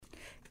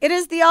It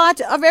is the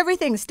art of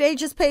everything,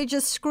 stages,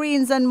 pages,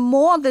 screens, and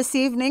more this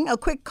evening. A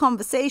quick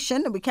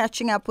conversation. We're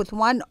catching up with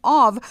one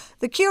of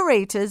the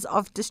curators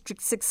of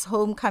District 6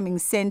 Homecoming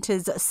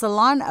Center's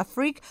Salon,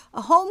 Afrique,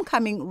 a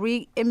homecoming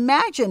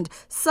reimagined.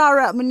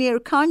 Sara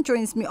Moneer Khan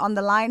joins me on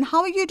the line.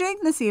 How are you doing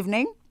this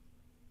evening?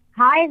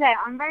 Hi there.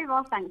 I'm very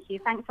well, thank you.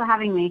 Thanks for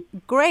having me.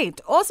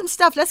 Great. Awesome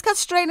stuff. Let's get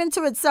straight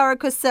into it, Sara,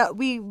 because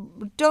we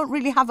don't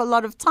really have a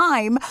lot of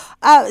time.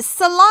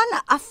 Salon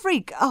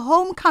Afrique, a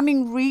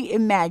homecoming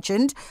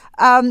reimagined.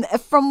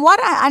 From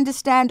what I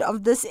understand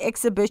of this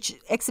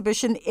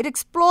exhibition, it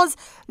explores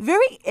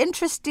very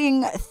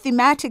interesting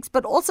thematics,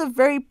 but also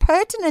very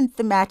pertinent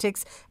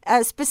thematics,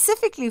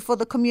 specifically for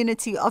the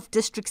community of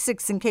District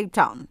 6 in Cape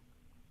Town.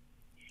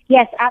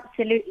 Yes,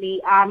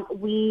 absolutely.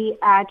 We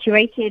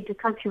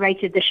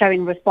co-curated the show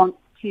in response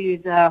to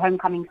the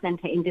Homecoming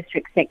Centre in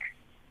District 6.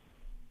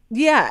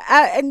 Yeah,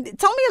 and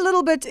tell me a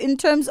little bit in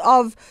terms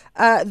of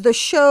the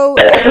show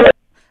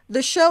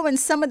and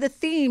some of the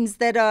themes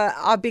that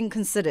are being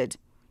considered.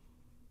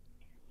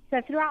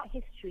 So throughout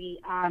history,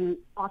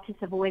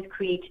 artists have always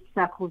created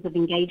circles of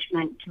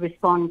engagement to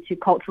respond to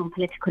cultural and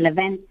political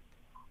events.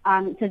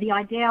 So the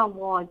idea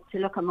was to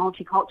look at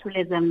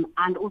multiculturalism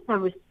and also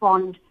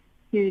respond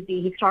to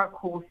the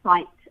historical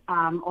site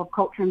of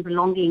culture and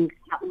belonging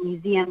that the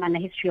museum and the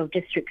history of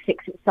District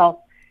 6 itself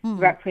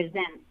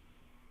represents.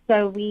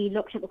 So we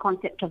looked at the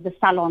concept of the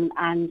Salon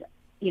and,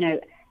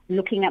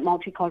 looking at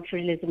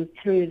multiculturalism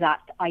through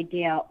that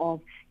idea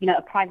of,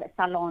 a private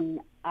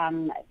salon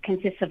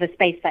consists of a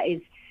space that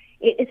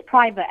it's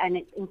private and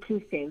it's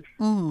inclusive.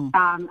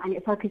 And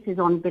it focuses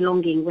on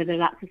belonging, whether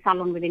that's a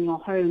salon within your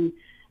home,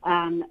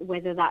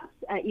 whether that's,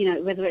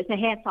 whether it's a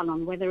hair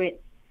salon, whether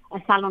it's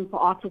a salon for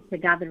artists to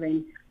gather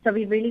in. So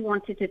we really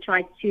wanted to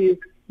try to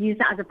use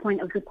that as a point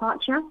of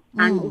departure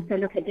and also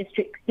look at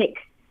District 6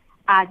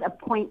 as a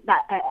point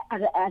that,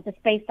 as a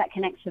space that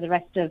connects to the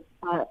rest of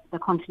the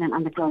continent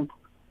and the globe.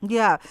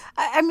 Yeah.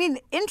 I mean,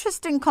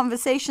 interesting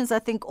conversations, I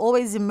think,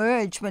 always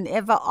emerge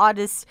whenever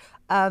artists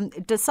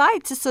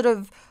decide to sort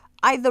of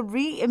either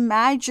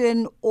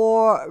reimagine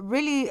or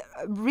really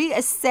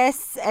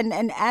reassess and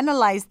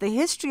analyze the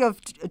history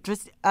of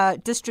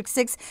District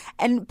 6,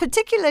 and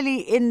particularly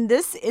in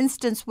this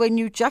instance when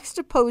you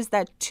juxtapose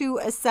that to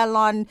a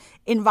salon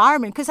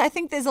environment, because I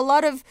think there's a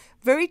lot of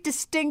very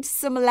distinct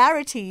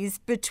similarities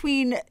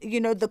between,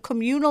 the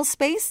communal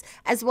space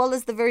as well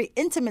as the very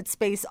intimate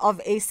space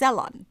of a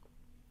salon.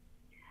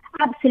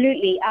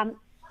 Absolutely.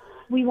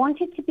 We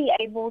wanted to be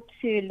able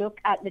to look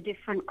at the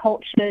different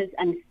cultures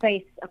and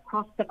space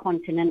across the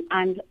continent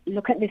and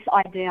look at this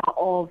idea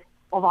of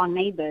our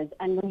neighbors.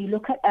 And when you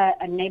look at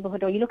a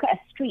neighborhood or you look at a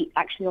street,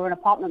 actually, or an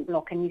apartment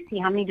block, and you see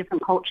how many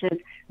different cultures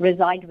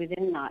reside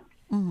within that,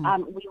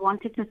 we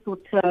wanted to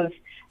sort of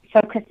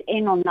focus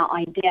in on that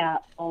idea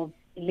of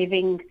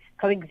living,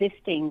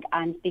 coexisting,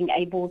 and being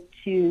able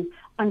to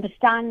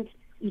understand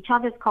each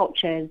other's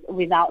cultures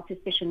without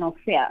suspicion or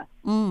fear.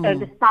 So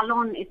the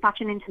salon is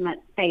such an intimate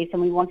space,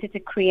 and we wanted to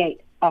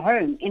create a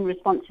home in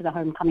response to the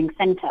Homecoming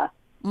Centre.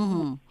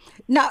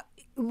 Now,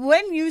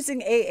 when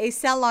using a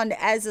salon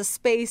as a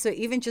space, or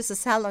even just a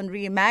salon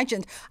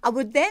reimagined, I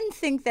would then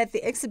think that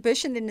the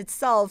exhibition in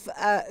itself,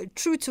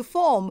 true to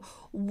form,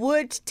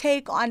 would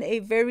take on a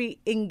very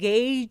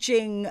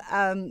engaging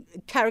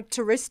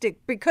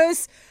characteristic,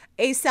 because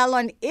a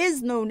salon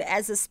is known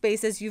as a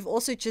space, as you've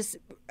also just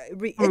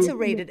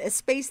reiterated, a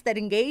space that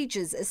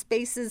engages, a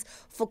space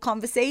for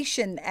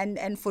conversation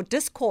and for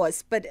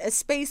discourse, but a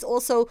space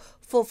also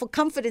for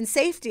comfort and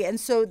safety. And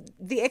so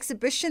the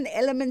exhibition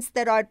elements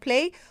that are at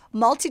play,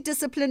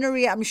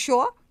 multidisciplinary, I'm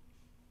sure?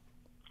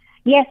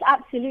 Yes,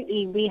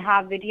 absolutely. We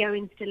have video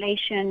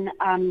installation,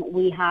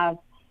 we have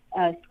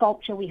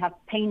sculpture, we have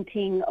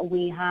painting,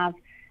 we have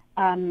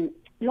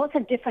lots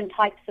of different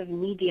types of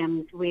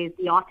mediums with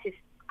the artists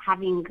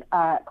having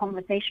a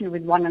conversation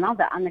with one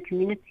another and the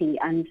community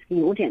and the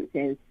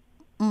audiences.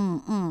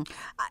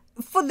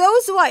 For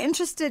those who are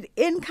interested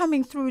in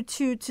coming through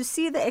to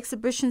see the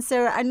exhibition,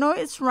 Sara, I know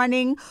it's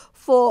running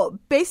for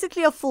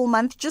basically a full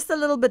month, just a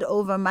little bit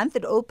over a month.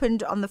 It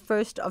opened on the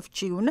 1st of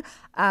June,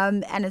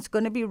 and it's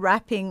going to be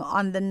wrapping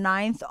on the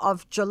 9th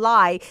of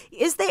July.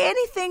 Is there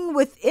anything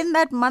within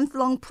that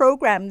month-long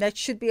program that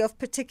should be of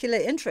particular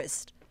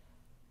interest?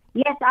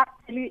 Yes,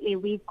 absolutely.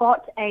 We've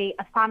got a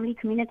family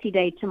community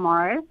day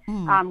tomorrow,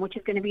 which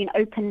is going to be an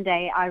open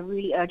day. I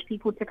really urge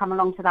people to come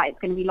along to that. It's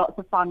going to be lots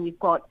of fun. We've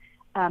got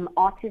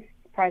artists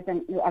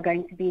present who are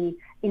going to be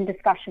in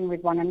discussion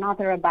with one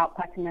another about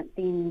pertinent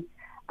themes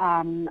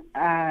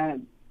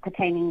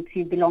pertaining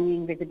to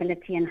belonging,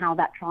 visibility, and how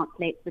that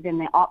translates within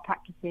their art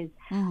practices.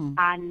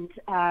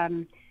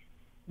 And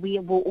we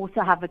will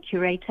also have a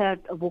curator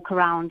walk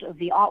around of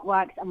the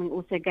artworks, and we're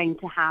also going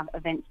to have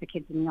events for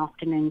kids in the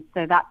afternoon.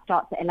 So that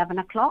starts at 11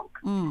 o'clock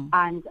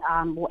and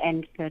will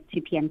end for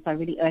 2 p.m. So I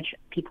really urge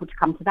people to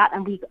come to that.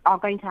 And we are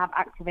going to have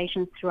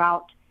activations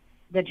throughout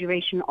the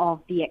duration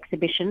of the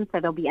exhibition. So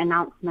there'll be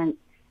announcements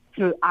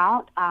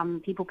throughout.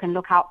 People can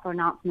look out for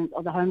announcements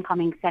of the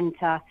Homecoming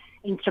Centre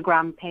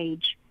Instagram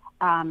page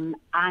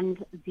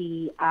and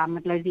the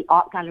Maglozi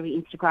Art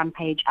Gallery Instagram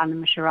page and the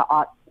Mashura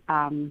Arts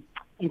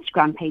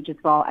Instagram page as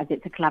well, as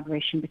it's a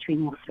collaboration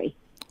between all three.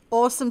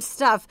 Awesome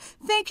stuff.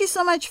 Thank you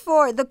so much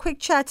for the quick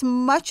chat.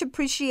 Much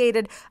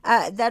appreciated.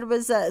 That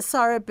was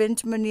Sara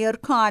Bint Moneer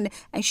Khan,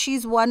 and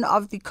she's one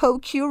of the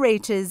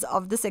co-curators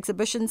of this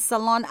exhibition,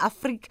 Salon,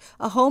 Afrique,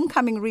 a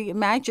Homecoming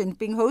Reimagined,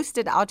 being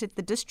hosted out at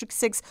the District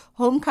 6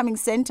 Homecoming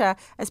Center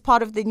as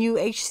part of the new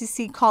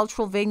HCC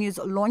Cultural Venues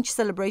launch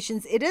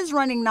celebrations. It is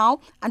running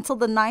now until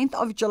the 9th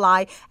of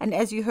July, and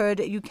as you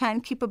heard, you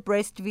can keep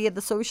abreast via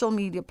the social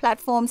media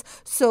platforms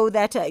so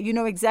that you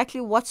know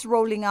exactly what's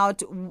rolling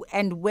out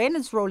and when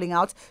it's rolling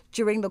out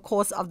during the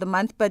course of the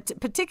month. But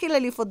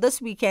particularly for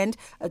this weekend,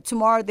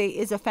 tomorrow there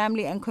is a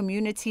family and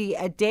community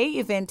day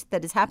event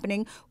that is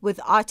happening with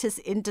artists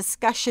in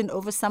discussion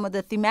over some of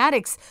the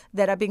thematics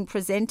that are being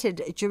presented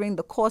during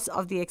the course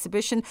of the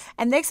exhibition.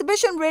 And the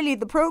exhibition, really,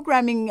 the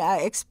programming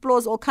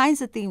explores all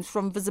kinds of themes,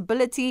 from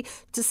visibility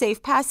to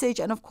safe passage,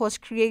 and of course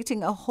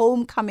creating a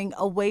homecoming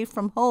away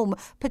from home,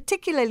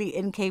 particularly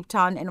in Cape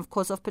Town, and of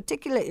course of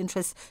particular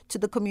interest to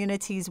the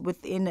communities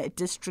within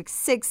District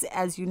 6,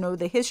 as you know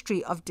the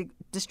history of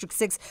District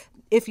 6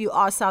 if you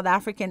are South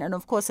African. And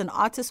of course, an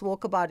artist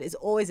walkabout is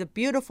always a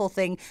beautiful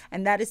thing,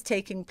 and that is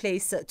taking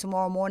place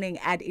tomorrow morning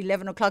at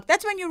 11 o'clock.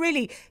 That's when you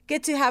really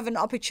get to have an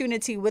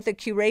opportunity with the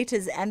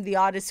curators and the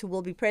artists who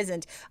will be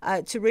present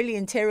to really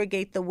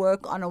interrogate the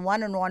work on a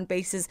one-on-one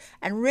basis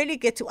and really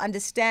get to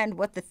understand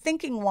what the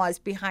thinking was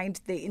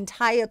behind the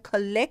entire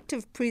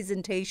collective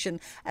presentation,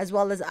 as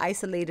well as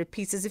isolated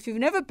pieces. If you've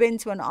never been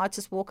to an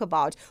artist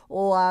walkabout,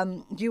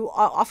 or you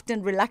are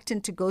often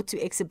reluctant to go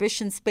to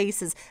exhibition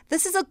spaces,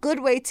 this is a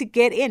good way to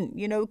get in.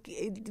 You know,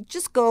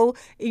 just go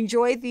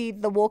enjoy the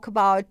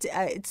walkabout.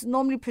 It's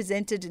normally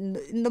presented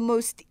in the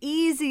most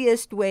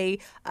easiest way,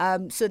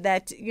 so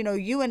that you know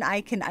you and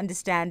I can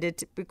understand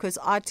it, because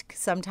art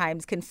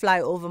sometimes can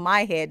fly over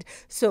my head.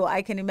 So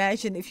I can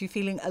imagine if you're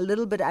feeling a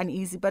little bit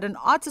uneasy. But an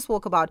artist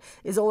walkabout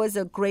is always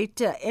a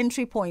great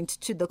entry point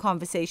to the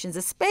conversations,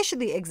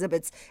 especially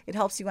exhibits. It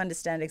helps you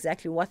understand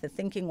exactly what the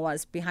thinking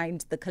was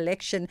behind the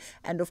collection,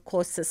 and of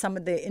course some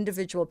of the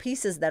individual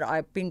pieces that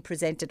are being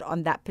presented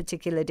on that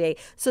particular day.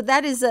 So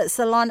that is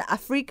Salon,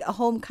 Afrique, a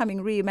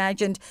Homecoming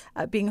Reimagined,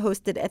 being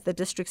hosted at the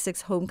District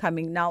 6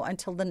 Homecoming now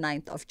until the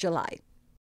 9th of July.